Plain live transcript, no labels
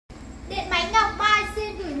Máy Ngọc Mai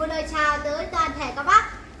xin gửi một lời chào tới toàn thể các bác.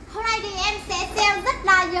 Hôm nay thì em sẽ sale rất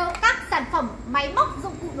là nhiều các sản phẩm máy móc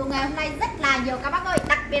dụng cụ đồ nghề. Hôm nay rất là nhiều các bác ơi.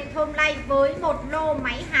 Đặc biệt hôm nay với một lô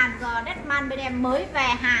máy hàn G bên em mới về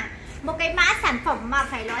hàng. Một cái mã sản phẩm mà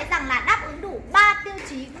phải nói rằng là đáp ứng đủ 3 tiêu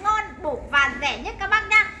chí ngon, bổ và rẻ nhất các bác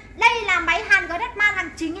nha. Đây là máy hàn G hàng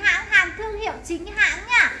chính hãng, hàng thương hiệu chính hãng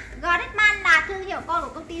nha. G là thương hiệu con của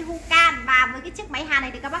công ty PHÜC. Và với cái chiếc máy hàn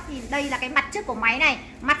này thì các bác nhìn đây là cái mặt trước của máy này,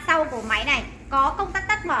 mặt sau của máy này, có công tắc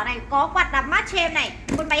tắt mở này, có quạt làm mát cho em này.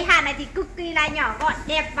 Một máy hàn này thì cực kỳ là nhỏ gọn,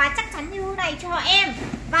 đẹp và chắc chắn như này cho em.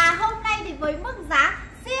 Và hôm nay thì với mức giá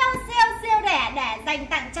siêu rẻ để dành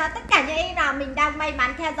tặng cho tất cả những em nào mình đang may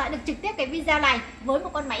mắn theo dõi được trực tiếp cái video này, với một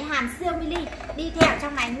con máy hàn siêu mini. Đi theo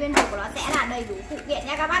trong này nguyên hộp của nó sẽ là đầy đủ phụ kiện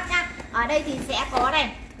nha các bác nhá. Ở đây thì sẽ có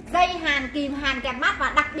này, dây hàn, kìm hàn kèm mát.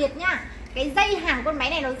 Và đặc biệt nhá, cái dây hàn con máy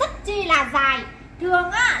này nó rất chi là dài.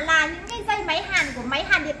 Thường á là những cái dây máy hàn của máy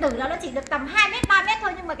hàn điện tử đó nó chỉ được tầm 2m 3m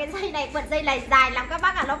thôi, nhưng mà cái dây này, cuộn dây này dài lắm các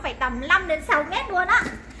bác ạ, nó phải tầm 5 đến 6m luôn á.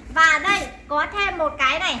 Và đây có thêm một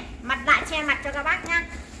cái này, mặt lại che mặt cho các bác nhá.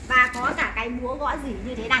 Và có cả cái búa gõ rỉ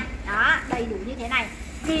như thế này. Đó, đầy đủ như thế này.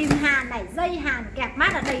 Kìm hàn này, dây hàn kẹp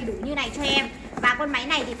mát là đầy đủ như này cho em. Và con máy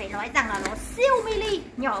này thì phải nói rằng là nó siêu mini,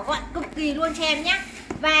 nhỏ gọn cực kỳ luôn cho em nhé.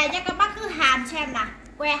 Về nha các bác, cứ hàn cho em là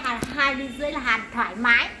que hàn 2,5 ly là hàn thoải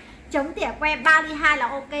mái, chống tỉa que 3,2 ly là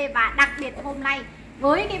ok. Và đặc biệt hôm nay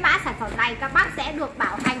với cái mã sản phẩm này các bác sẽ được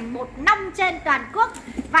bảo hành 1 năm trên toàn quốc.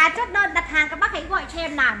 Và chốt đơn đặt hàng các bác hãy gọi cho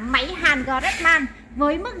em là máy hàn G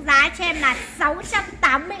với mức giá cho em là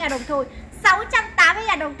 680.000 đồng thôi,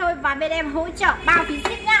 680.000 đồng thôi. Và bên em hỗ trợ bao phí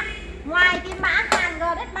ship nhá. Ngoài cái mã hàn G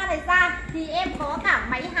này ra thì em có cả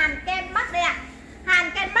máy hàn ken mắt đây ạ.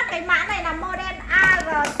 Hàn ken mắt cái mã này là model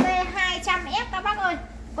ARC200F các bác ơi.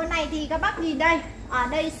 Con này thì các bác nhìn đây, ở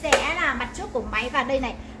đây sẽ là mặt trước của máy. Và đây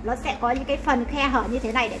này, nó sẽ có những cái phần khe hở như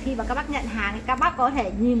thế này để khi mà các bác nhận hàng thì các bác có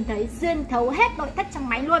thể nhìn thấy xuyên thấu hết nội thất trong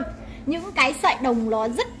máy luôn. Những cái sợi đồng nó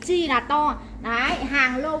rất chi là to. Đấy,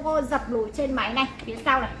 hàng logo dập nổi trên máy này. Phía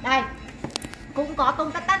sau này, đây cũng có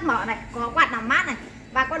công tắc tắt mở này, có quạt làm mát này.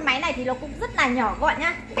 Và con máy này thì nó cũng rất là nhỏ gọn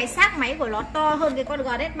nhá. Cái xác máy của nó to hơn cái con G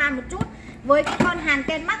một chút. Với cái con hàn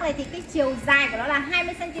ken mắt này thì cái chiều dài của nó là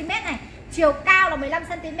 20cm này, chiều cao là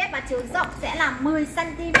 15cm và chiều rộng sẽ là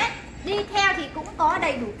 10cm. Đi theo thì cũng có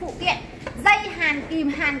đầy đủ phụ kiện, dây hàn,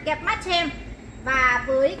 kìm hàn kẹp mắt cho em. Và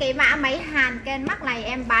với cái mã máy hàn ken mắt này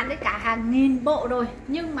em bán đến cả hàng nghìn bộ rồi,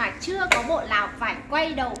 nhưng mà chưa có bộ nào phải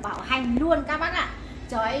quay đầu bảo hành luôn các bác ạ.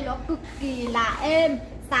 Trời ơi, nó cực kỳ là êm,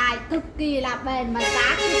 xài cực kỳ là bền và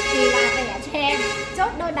giá cực kỳ là rẻ cho em. Chốt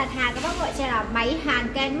đơn đặt hàng các bác gọi cho là máy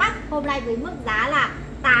hàn ken mắt hôm nay với mức giá là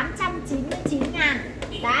 899.000.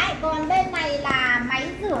 Đấy, còn bên này là máy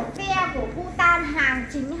rửa xe của QUÄC hàng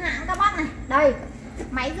chính hãng các bác này. Đây,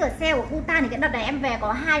 máy rửa xe của QUÄC thì cái đợt này em về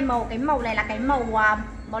có 2 màu. Cái màu này là cái màu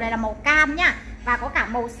này là màu cam nhá, và có cả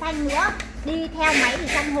màu xanh nữa. Đi theo máy thì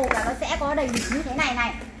trong hộp là nó sẽ có đầy đủ như thế này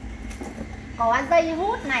này. Có dây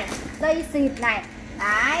hút này, dây xịt này.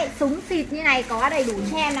 Đấy, súng xịt như này có đầy đủ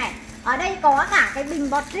cho em này. Ở đây có cả cái bình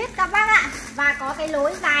bọt tuyết các bác ạ. Và có cái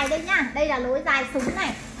lối dài đây nhá. Đây là lối dài súng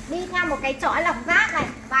này. Đi theo một cái chõi lọc rác này.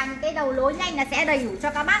 Và những cái đầu lối nhanh là sẽ đầy đủ cho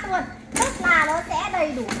các bác luôn. Tức là nó sẽ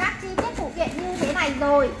đầy đủ các chi tiết phụ kiện như thế này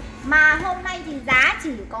rồi. Mà hôm nay thì giá chỉ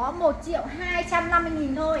có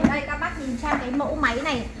 1.250.000 thôi. Đây các bác nhìn xem cái mẫu máy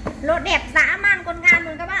này, nó đẹp dã man con gan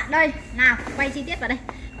luôn các bác. Đây, nào, quay chi tiết vào đây.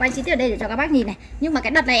 Quay chi tiết ở đây để cho các bác nhìn này. Nhưng mà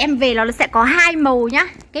cái đợt này em về nó sẽ có 2 màu nhá.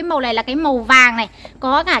 Cái màu này là cái màu vàng này,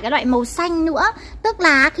 có cả cái loại màu xanh nữa. Tức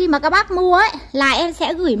là khi mà các bác mua ấy là em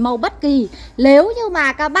sẽ gửi màu bất kỳ. Nếu như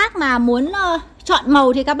mà các bác mà muốn chọn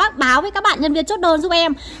màu thì các bác báo với các bạn nhân viên chốt đơn giúp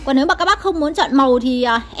em. Còn nếu mà các bác không muốn chọn màu thì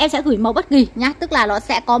em sẽ gửi màu bất kỳ nhá. Tức là nó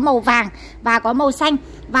sẽ có màu vàng và có màu xanh.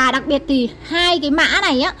 Và đặc biệt thì hai cái mã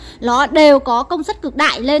này á, nó đều có công suất cực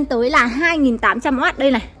đại lên tới là 2.800W.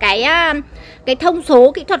 Đây này, cái thông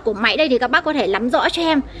số kỹ thuật của máy đây thì các bác có thể nắm rõ cho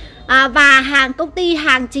em. Và hàng công ty,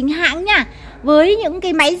 hàng chính hãng nha. Với những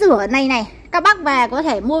cái máy rửa này này, các bác về có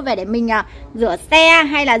thể mua về để mình rửa xe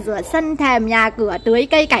hay là rửa sân thềm, nhà cửa, tưới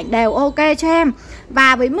cây cảnh đều ok cho em.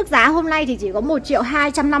 Và với mức giá hôm nay thì chỉ có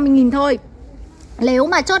 1.250.000 thôi. Nếu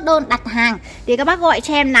mà chốt đơn đặt hàng thì các bác gọi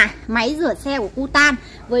cho em là máy rửa xe của QUÄC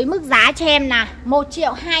với mức giá cho em là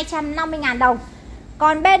 1.250.000 đồng.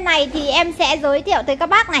 Còn bên này thì em sẽ giới thiệu tới các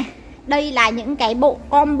bác này. Đây là những cái bộ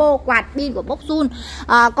combo quạt pin của PHÜC.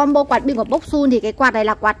 Combo quạt pin của PHÜC thì cái quạt này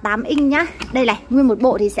là quạt 8 inch nhá. Đây này, nguyên một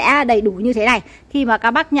bộ thì sẽ đầy đủ như thế này. Khi mà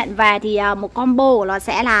các bác nhận về thì một combo của nó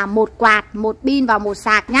sẽ là một quạt, một pin và một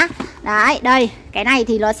sạc nhá. Đấy, đây, cái này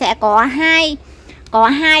thì nó sẽ có hai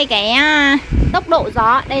cái tốc độ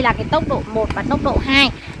gió. Đây là cái tốc độ 1 và tốc độ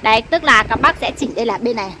 2. Đấy, tức là các bác sẽ chỉnh, đây là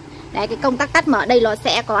bên này Đấy, cái công tắc tắt mở đây nó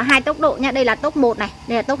sẽ có 2 tốc độ nhá. Đây là tốc 1 này,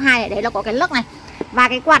 đây là tốc 2 này, đấy là có cái lấc này. Và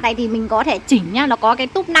cái quạt này thì mình có thể chỉnh nhá, nó có cái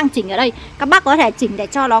túp năng chỉnh ở đây. Các bác có thể chỉnh để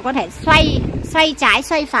cho nó có thể xoay trái,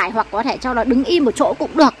 xoay phải, hoặc có thể cho nó đứng im một chỗ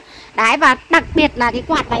cũng được. Đấy, và đặc biệt là cái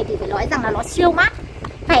quạt này thì phải nói rằng là nó siêu mát.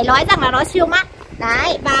 Phải nói rằng là nó siêu mát.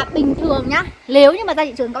 Đấy, và bình thường nhá, nếu như mà ra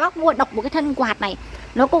thị trường các bác mua độc một cái thân quạt này,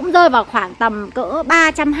 nó cũng rơi vào khoảng tầm cỡ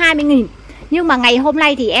 320.000. Nhưng mà ngày hôm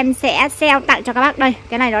nay thì em sẽ sale tặng cho các bác đây.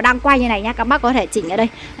 Cái này nó đang quay như này nhá, các bác có thể chỉnh ở đây.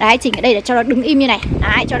 Đấy, chỉnh ở đây để cho nó đứng im như này.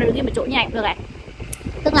 Đấy, cho nó đứng im một chỗ như này cũng được này.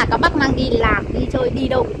 Tức là các bác mang đi làm, đi chơi, đi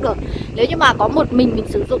đâu cũng được. Nếu như mà có một mình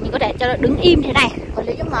sử dụng mình có thể cho nó đứng im thế này. Còn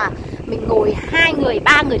nếu như mà mình ngồi 2 người,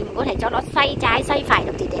 3 người thì mình có thể cho nó xoay trái, xoay phải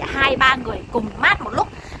được, thì để 2-3 người cùng mát một lúc.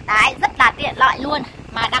 Đấy, rất là tiện lợi luôn.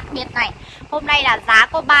 Mà đặc biệt này, hôm nay là giá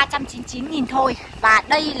có 399.000 thôi. Và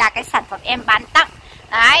đây là cái sản phẩm em bán tặng.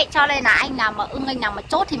 Đấy, cho nên là anh nào mà ưng, anh nào mà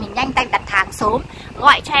chốt thì mình nhanh tay đặt hàng sớm.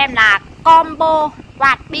 Gọi cho em là combo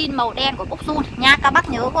quạt pin màu đen của QUадцC nha. Các bác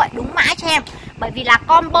nhớ gọi đúng mã cho em. Bởi vì là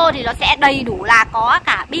combo thì nó sẽ đầy đủ là có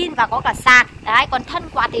cả pin và có cả sạc. Đấy, còn thân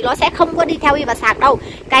quạt thì nó sẽ không có đi theo pin và sạc đâu.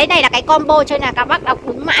 Cái này là cái combo, cho nên là các bác đọc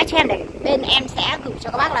đúng mã cho em để bên em sẽ gửi cho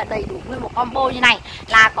các bác là đầy đủ nguyên một combo như này.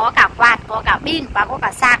 Là có cả quạt, có cả pin và có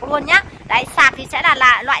cả sạc luôn nhá. Đấy, sạc thì sẽ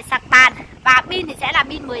là loại sạc bàn. Và pin thì sẽ là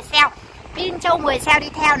pin 10 cell. Pin châu 10 cell đi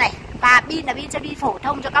theo này. Và pin là pin cho đi phổ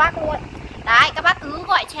thông cho các bác luôn. Đấy, các bác cứ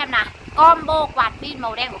gọi cho em là combo quạt pin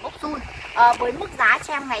màu đen của QUадцC. Với mức giá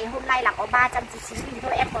cho em ngày hôm nay là có 399.000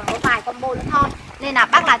 thôi. Em còn có vài combo nữa thôi. Nên là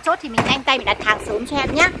bác là chốt thì mình nhanh tay mình đặt hàng sớm cho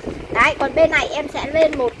em nhé. Đấy, còn bên này em sẽ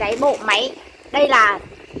lên một cái bộ máy. Đây là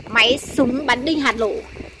máy súng bắn đinh hạt nổ.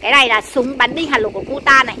 Cái này là súng bắn đinh hạt nổ của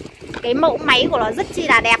QUործC này. Cái mẫu máy của nó rất chi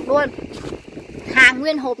là đẹp luôn. Hàng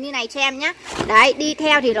nguyên hộp như này cho em nhé. Đấy, đi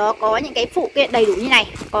theo thì nó có những cái phụ kiện đầy đủ như này.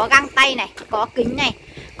 Có găng tay này, có kính này,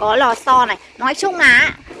 có lò xo này. Nói chung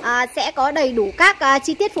là sẽ có đầy đủ các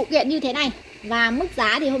chi tiết phụ kiện như thế này. Và mức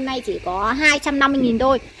giá thì hôm nay chỉ có 250.000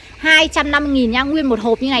 thôi. 250.000 nha, nguyên một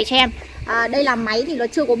hộp như này cho em. Đây là máy thì nó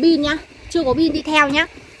chưa có pin nhá. Chưa có pin đi theo nhá.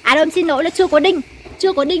 Đâu xin lỗi là chưa có đinh.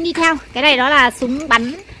 Chưa có đinh đi theo. Cái này đó là súng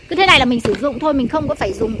bắn. Cứ thế này là mình sử dụng thôi, mình không có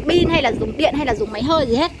phải dùng pin hay là dùng điện hay là dùng máy hơi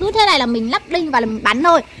gì hết. Cứ thế này là mình lắp đinh và là mình bắn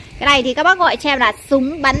thôi. Cái này thì các bác gọi cho em là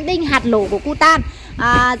súng bắn đinh hạt nổ của QUործC.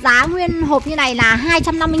 Giá nguyên hộp như này là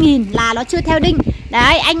 250.000 là nó chưa theo đinh.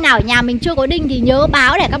 Đấy, anh nào ở nhà mình chưa có đinh thì nhớ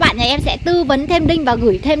báo để các bạn nhà em sẽ tư vấn thêm đinh và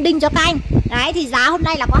gửi thêm đinh cho các anh. Đấy, thì giá hôm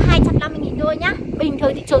nay là có 250.000 thôi nhá. Bình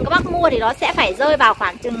thường thị trường các bác mua thì nó sẽ phải rơi vào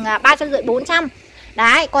khoảng chừng 350-400.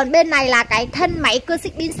 Đấy, còn bên này là cái thân máy QUործC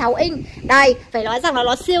pin 6 inch. Đây, phải nói rằng là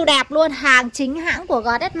nó siêu đẹp luôn. Hàng chính hãng của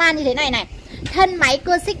GHZ như thế này này. Thân máy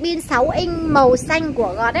QUործC pin 6 inch màu xanh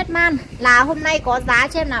của GHZ là hôm nay có giá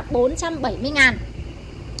cho em là 470.000.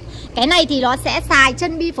 Cái này thì nó sẽ xài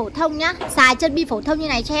chân bi phổ thông nhá. Xài chân bi phổ thông như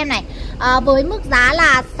này cho em này. Với mức giá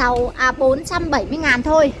là 470.000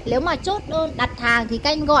 thôi. Nếu mà chốt đơn đặt hàng thì các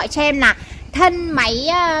anh gọi cho em là thân máy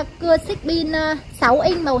QUործC pin 6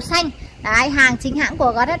 inch màu xanh. Đấy, hàng chính hãng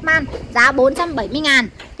của GHZ, giá 470.000.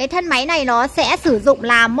 Cái thân máy này nó sẽ sử dụng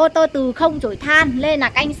là motor từ không chổi than, nên là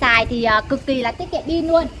canh xài thì cực kỳ là tiết kiệm pin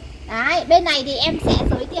luôn. Đấy, bên này thì em sẽ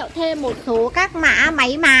giới thiệu thêm một số các mã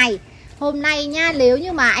máy mài hôm nay nha. Nếu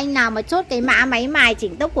như mà anh nào mà chốt cái mã máy mài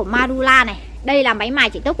chỉnh tốc của Madula này. Đây là máy mài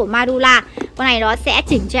chỉnh tốc của Madula. Con này nó sẽ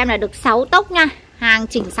chỉnh cho em là được 6 tốc nha. Hàng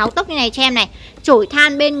chỉnh 6 tốc như này cho em này. Chổi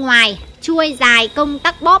than bên ngoài, chuôi dài, công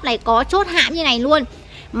tắc bóp này, có chốt hãm như này luôn.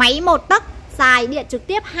 Máy 1 tấc, xài điện trực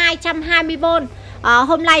tiếp 220V.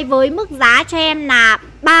 Hôm nay với mức giá cho em là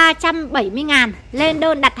 370.000. Lên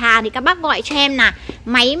đơn đặt hàng thì các bác gọi cho em là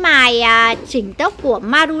máy mài chỉnh tốc của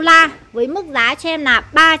Madula với mức giá cho em là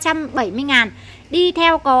 370.000. Đi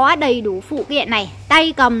theo có đầy đủ phụ kiện này,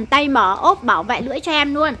 tay cầm, tay mở, ốp bảo vệ lưỡi cho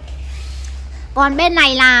em luôn. Còn bên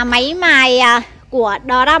này là máy mài của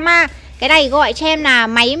Drama. Cái này gọi cho em là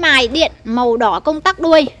máy mài điện màu đỏ công tắc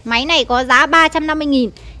đuôi. Máy này có giá 350.000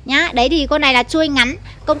 nhá. Đấy thì con này là chuôi ngắn,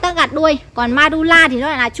 công tắc gạt đuôi. Còn Madula thì nó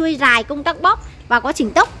là chuôi dài, công tắc bóp và có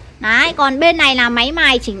chỉnh tốc. Đấy, còn bên này là máy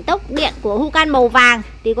mài chỉnh tốc điện của QUործC màu vàng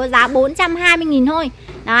thì có giá 420.000 thôi.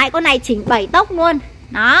 Đấy, con này chỉnh 7 tốc luôn.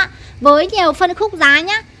 Đó, với nhiều phân khúc giá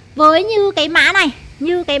nhá. Với như cái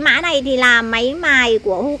mã này thì là máy mài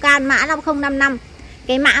của QUործC mã 5055.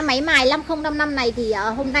 Cái mã máy mài 5055 này thì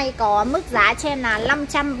hôm nay có mức giá cho em là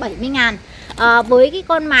 570.000. Với cái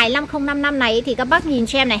con mài 5055 này thì các bác nhìn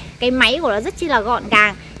cho em này, cái máy của nó rất chi là gọn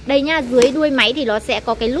gàng. Đây nhá, dưới đuôi máy thì nó sẽ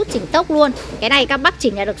có cái nút chỉnh tốc luôn. Cái này các bác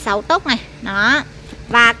chỉnh là được 6 tốc này. Đó.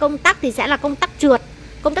 Và công tắc thì sẽ là công tắc trượt.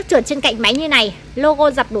 Công tắc trượt trên cạnh máy như này,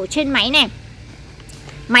 logo dập đổ trên máy này.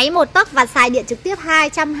 Máy 1 tấc và xài điện trực tiếp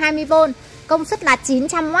 220V, công suất là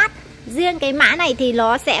 900W. Riêng cái mã này thì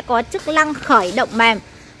nó sẽ có chức năng khởi động mềm.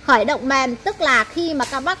 Khởi động mềm tức là khi mà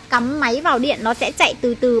các bác cắm máy vào điện nó sẽ chạy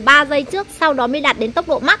từ từ 3 giây trước, sau đó mới đạt đến tốc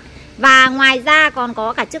độ max. Và ngoài ra còn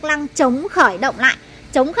có cả chức năng chống khởi động lại.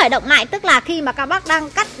 Chống khởi động lại tức là khi mà các bác đang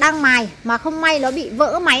cắt, đang mài mà không may nó bị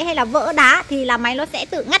vỡ máy hay là vỡ đá thì là máy nó sẽ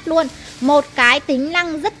tự ngắt luôn. Một cái tính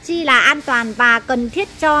năng rất chi là an toàn và cần thiết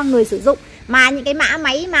cho người sử dụng, mà những cái mã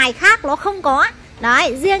máy mài khác nó không có.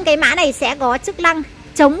 Đấy, riêng cái mã này sẽ có chức năng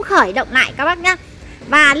chống khởi động lại các bác nhá.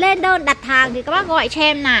 Và lên đơn đặt hàng thì các bác gọi cho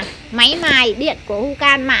em là máy mài điện của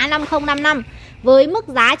PHÜC mã 5055. Với mức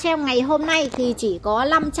giá cho em ngày hôm nay thì chỉ có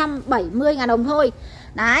 570.000 đồng thôi.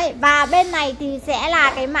 Đấy, và bên này thì sẽ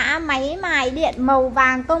là cái mã máy mài điện màu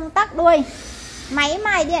vàng công tắc đuôi. Máy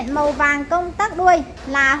mài điện màu vàng công tắc đuôi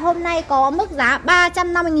là hôm nay có mức giá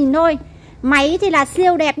 350.000 thôi. Máy thì là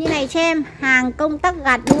siêu đẹp như này cho em. Hàng công tắc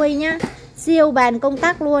gạt đuôi nhá. Siêu bền công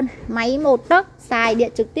tắc luôn. Máy 1 tấc, xài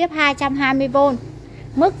điện trực tiếp 220V.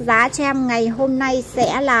 Mức giá cho em ngày hôm nay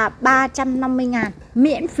sẽ là 350.000.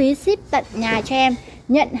 Miễn phí ship tận nhà cho em.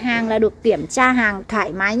 Nhận hàng là được kiểm tra hàng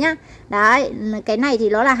thoải mái nhá. Đấy, cái này thì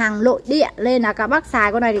nó là hàng nội địa nên là các bác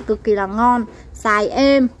xài con này thì cực kỳ là ngon. Xài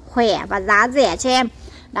êm, khỏe và giá rẻ cho em.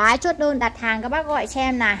 Đấy, chốt đơn đặt hàng các bác gọi cho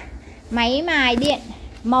em là máy mài điện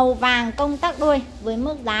màu vàng công tắc đuôi. Với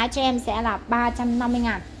mức giá cho em sẽ là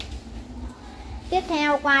 350.000. Tiếp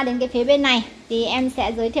theo qua đến cái phía bên này thì em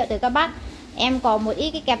sẽ giới thiệu tới các bác. Em có một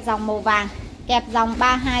ít cái kẹp dòng màu vàng, kẹp dòng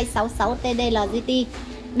 3266 TDLGT.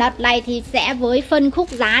 Đợt này thì sẽ với phân khúc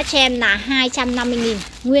giá cho em là 250.000.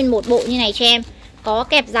 Nguyên một bộ như này cho em. Có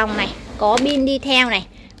kẹp dòng này, có pin đi theo này,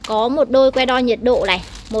 có một đôi que đo nhiệt độ này,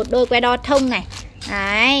 một đôi que đo thông này.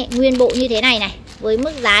 Đấy, nguyên bộ như thế này này. Với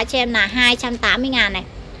mức giá cho em là 280.000 này.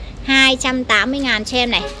 280.000 cho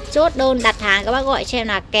em này. Chốt đơn đặt hàng các bác gọi cho em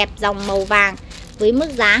là kẹp dòng màu vàng. Với mức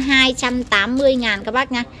giá 280.000 các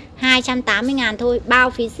bác nha. 280.000 thôi, bao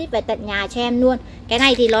phí ship về tận nhà cho em luôn. Cái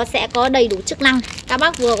này thì nó sẽ có đầy đủ chức năng. Các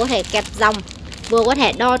bác vừa có thể kẹp dòng, vừa có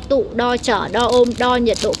thể đo tụ, đo chở, đo ôm, đo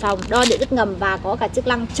nhiệt độ phòng, đo điện đứt ngầm và có cả chức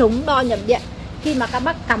năng chống đo nhầm điện. Khi mà các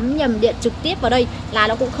bác cắm nhầm điện trực tiếp vào đây là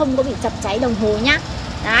nó cũng không có bị chập cháy đồng hồ nhá.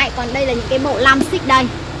 Đấy, còn đây là những cái bộ lam xích đây.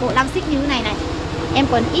 Bộ lam xích như thế này này. Em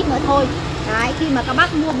còn ít nữa thôi. Đấy, khi mà các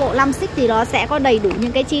bác mua bộ lam xích thì nó sẽ có đầy đủ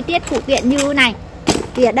những cái chi tiết phụ kiện như thế này.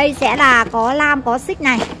 Thì ở đây sẽ là có lam, có xích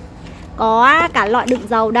này, có cả lọ đựng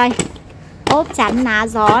dầu đây, ốp chắn ná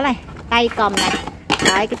gió này, tay cầm này.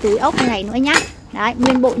 Đấy, cái túi ốc như này nữa nhá. Đấy,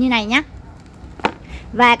 nguyên bộ như này nhá.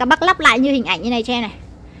 Và các bác lắp lại như hình ảnh như này cho em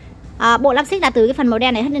này. Bộ lam xích là từ cái phần màu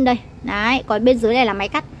đen này hất lên đây. Đấy, còn bên dưới này là máy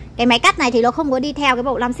cắt. Cái máy cắt này thì nó không có đi theo cái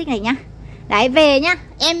bộ lam xích này nhá. Đấy, về nhá.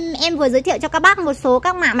 Em vừa giới thiệu cho các bác một số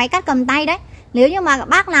các mã máy cắt cầm tay đấy. Nếu như mà các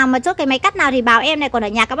bác nào mà chốt cái máy cắt nào thì bảo em này, còn ở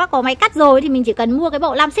nhà các bác có máy cắt rồi thì mình chỉ cần mua cái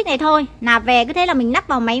bộ lam xích này thôi. Là về cứ thế là mình lắp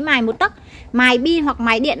vào máy mài 1 tấc, mài pin hoặc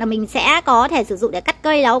mài điện là mình sẽ có thể sử dụng để cắt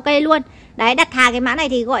cây là ok luôn. Đấy, đặt hàng cái mã này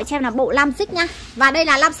thì gọi cho em là bộ lam xích nhá. Và đây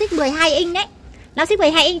là lam xích 12 inch đấy. Lam xích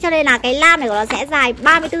 12 inch cho nên là cái lam này của nó sẽ dài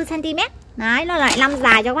 34 cm. Đấy, nó lại lam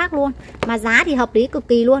dài cho các bác luôn. Mà giá thì hợp lý cực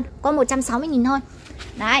kỳ luôn, có 160.000 thôi.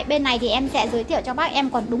 Đấy, bên này thì em sẽ giới thiệu cho bác em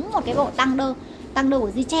còn đúng một cái bộ tăng đơ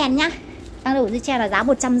của CHUYện nhá. Tăng đơ của CHUYện là giá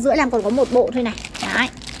 150.000, làm còn có một bộ thôi này. Đấy,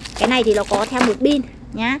 cái này thì nó có theo một pin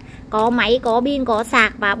nhá. Có máy, có pin, có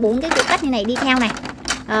sạc và 4 cái cục cắt như này đi theo này.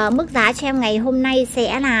 Mức giá cho em ngày hôm nay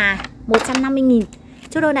sẽ là 150.000.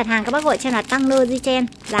 Chốt đơn đặt hàng các bác gọi cho em là tăng đơ CHUYện,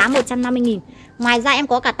 giá 150.000. Ngoài ra em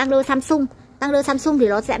có cả tăng đơ Samsung. Tăng đơ Samsung thì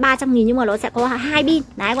nó sẽ 300.000 nhưng mà nó sẽ có 2 pin.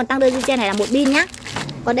 Đấy, còn tăng đơ CHUYện này là 1 pin nhá.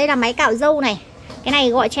 Còn đây là máy cạo râu này. Cái này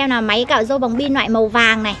gọi cho em là máy cạo râu bằng pin loại màu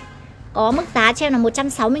vàng này. Có mức giá cho em là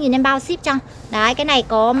 160.000 em bao ship cho. Đấy, cái này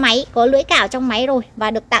có máy, có lưỡi cạo trong máy rồi.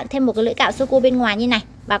 Và được tặng thêm một cái lưỡi cạo sô cô bên ngoài như này.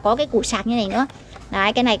 Và có cái củ sạc như này nữa.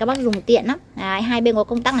 Đấy, cái này các bác dùng tiện lắm. Đấy, hai bên có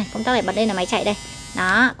công tắc này. Công tắc này bật lên là máy chạy đây.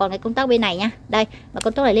 Đó, còn cái công tắc bên này nhá. Đây, và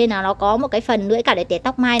công tắc này lên là nó có một cái phần lưỡi cạo để tỉa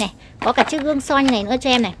tóc mai này. Có cả chiếc gương soi như này nữa cho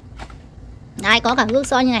em này. Đấy, có cả gương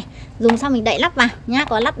soi như này. Dùng xong mình đậy lắp vào nhá.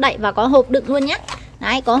 Có lắp đậy và có hộp đựng luôn nhá.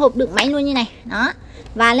 Đấy, có hộp đựng máy luôn như này. Đó.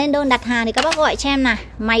 Và lên đơn đặt hàng thì các bác gọi cho em là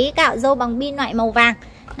máy cạo râu bằng pin loại màu vàng.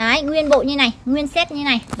 Đấy, nguyên bộ như này, nguyên set như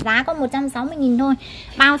này. Giá có 160.000 thôi.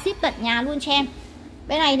 Bao ship tận nhà luôn cho em.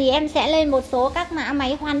 Bên này thì em sẽ lên một số các mã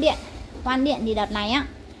máy khoan điện. Khoan điện thì đợt này á,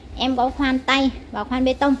 em có khoan tay và khoan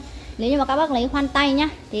bê tông. Nếu như mà các bác lấy khoan tay nhá,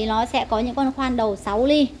 thì nó sẽ có những con khoan đầu 6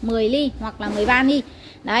 ly, 10 ly hoặc là 13 ly.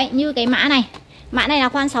 Đấy, như cái mã này. Mã này là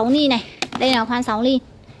khoan 6 ly này. Đây là khoan 6 ly.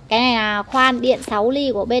 Cái này là khoan điện 6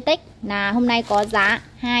 ly của PHÜC, là hôm nay có giá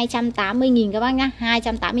 280.000 các bác nhá,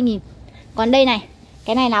 280.000. Còn đây này,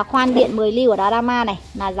 cái này là khoan điện 10 ly của Drama này,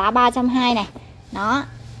 là giá 320 này. Đó.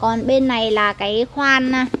 Còn bên này là cái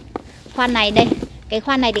khoan này đây. Cái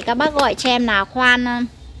khoan này thì các bác gọi cho em là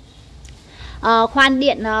khoan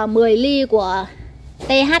điện 10 ly của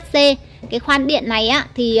THC. Cái khoan điện này á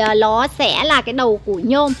thì nó sẽ là cái đầu củi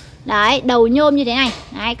nhôm. Đấy, đầu nhôm như thế này.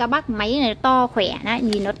 Đấy, các bác máy này to khỏe. Đấy,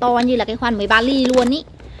 nhìn nó to như là cái khoan 13 ly luôn ý.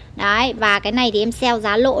 Đấy, và cái này thì em sale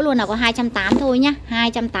giá lỗ luôn là có 280 thôi nhá,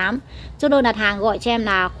 280. Chốt đơn đặt hàng gọi cho em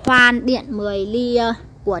là khoan điện 10 ly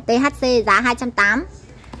của THC giá 280.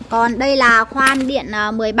 Còn đây là khoan điện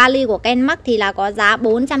 13 ly của QUÍC thì là có giá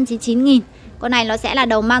 499.000. Con này nó sẽ là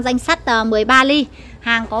đầu mang danh sắt 13 ly,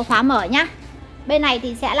 hàng có khóa mở nhá. Bên này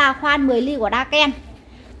thì sẽ là khoan 10 ly của DÜNG.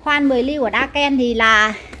 Khoan 10 ly của DÜNG thì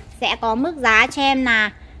là sẽ có mức giá cho em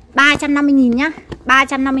là 350.000 nhá,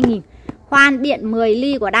 350.000. Khoan điện 10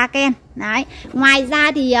 ly của DÜNG. Đấy. Ngoài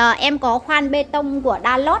ra thì em có khoan bê tông của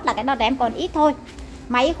Lulut là cái đợt em còn ít thôi.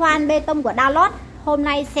 Máy khoan bê tông của Lulut hôm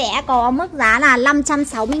nay sẽ có mức giá là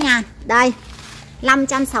 560.000. Đây,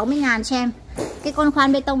 560.000 cho em. Cái con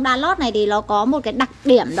khoan bê tông Lulut này thì nó có một cái đặc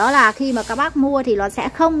điểm đó là khi mà các bác mua thì nó sẽ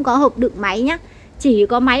không có hộp đựng máy nhá. Chỉ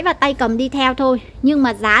có máy và tay cầm đi theo thôi. Nhưng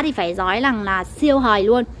mà giá thì phải nói rằng là siêu hời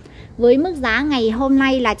luôn. Với mức giá ngày hôm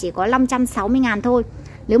nay là chỉ có 560.000 thôi.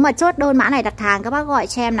 Nếu mà chốt đơn mã này đặt hàng các bác gọi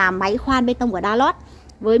cho em là máy khoan bê tông của Lulut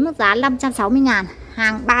với mức giá 560.000.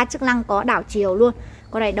 Hàng 3 chức năng có đảo chiều luôn.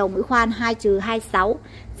 Con này đầu mũi khoan 2-26,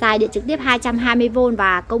 xài điện trực tiếp 220V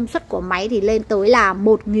và công suất của máy thì lên tới là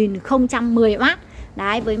 1010W.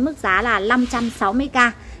 Đấy, với mức giá là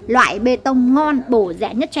 560k. Loại bê tông ngon, bổ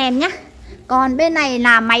rẻ nhất cho em nhé. Còn bên này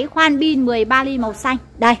là máy khoan pin 13 ly màu xanh.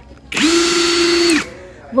 Đây.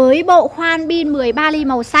 Với bộ khoan pin 13 ly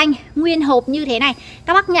màu xanh nguyên hộp như thế này,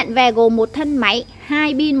 các bác nhận về gồm một thân máy,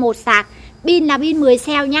 2 pin, 1 sạc. Pin là pin 10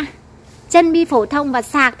 cell nhá. Chân bi phổ thông và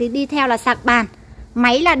sạc thì đi theo là sạc bàn.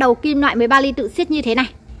 Máy là đầu kim loại 13 ly tự siết như thế này.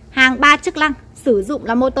 Hàng 3 chức năng, sử dụng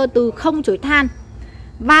là motor từ không chổi than.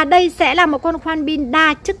 Và đây sẽ là một con khoan pin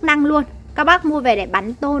đa chức năng luôn. Các bác mua về để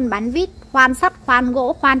bắn tôn, bắn vít, khoan sắt, khoan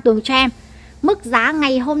gỗ, khoan tường cho em. Mức giá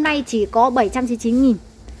ngày hôm nay chỉ có 799.000.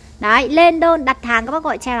 Đấy, lên đơn đặt hàng các bác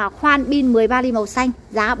gọi cho là khoan pin 13 ly màu xanh,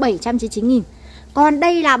 giá 799.000. Còn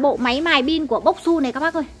đây là bộ máy mài pin của PHÜC này các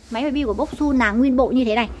bác ơi. Máy mài pin của PHÜC là nguyên bộ như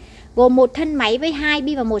thế này. Gồm một thân máy với 2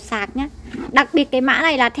 pin và 1 sạc nhá. Đặc biệt cái mã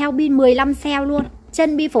này là theo pin 15 cell luôn.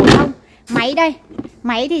 Chân bi phổ thông. Máy đây.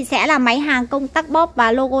 Máy thì sẽ là máy hàng công tắc bóp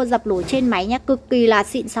và logo dập nổi trên máy nhá. Cực kỳ là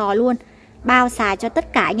xịn sò luôn. Bao xài cho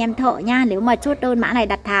tất cả anh em thợ nha. Nếu mà chốt đơn mã này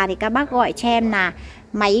đặt hàng thì các bác gọi cho em là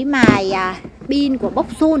máy mài pin của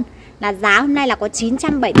PHÜC là giá hôm nay là có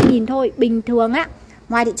 970.000 thôi. Bình thường á,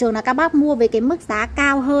 ngoài thị trường là các bác mua với cái mức giá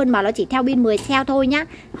cao hơn mà nó chỉ theo pin 10 cell thôi nhá.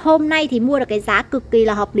 Hôm nay thì mua được cái giá cực kỳ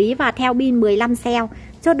là hợp lý và theo pin 15 cell.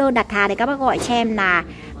 Chốt đơn đặt hàng thì các bác gọi cho em là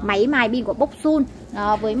máy mài pin của PHÜC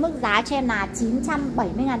với mức giá cho em là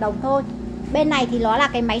 970.000 đồng thôi. Bên này thì nó là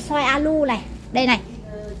cái máy soi alu này. Đây này.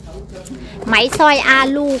 Máy soi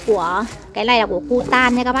alu của cái này là của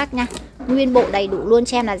QUործnha các bác nha. Nguyên bộ đầy đủ luôn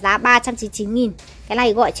cho em là giá 399.000. Cái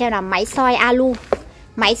này gọi cho em là máy soi alu.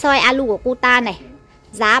 Máy soi alu của QUործnày,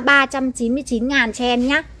 giá 399.000 cho em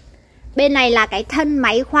nhá. Bên này là cái thân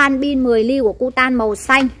máy khoan pin 10 ly của QUործmàu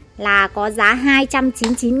xanh là có giá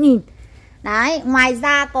 299.000. Đấy, ngoài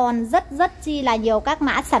ra còn rất chi là nhiều các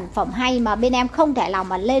mã sản phẩm hay mà bên em không thể nào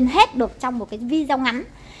mà lên hết được trong một cái video ngắn.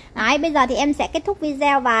 Đấy, bây giờ thì em sẽ kết thúc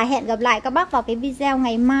video và hẹn gặp lại các bác vào cái video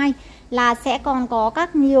ngày mai là sẽ còn có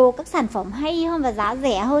nhiều các sản phẩm hay hơn và giá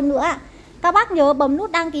rẻ hơn nữa. Các bác nhớ bấm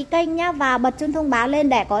nút đăng ký kênh nhá và bật chuông thông báo lên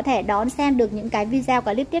để có thể đón xem được những cái video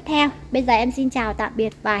clip tiếp theo. Bây giờ em xin chào tạm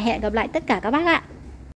biệt và hẹn gặp lại tất cả các bác ạ.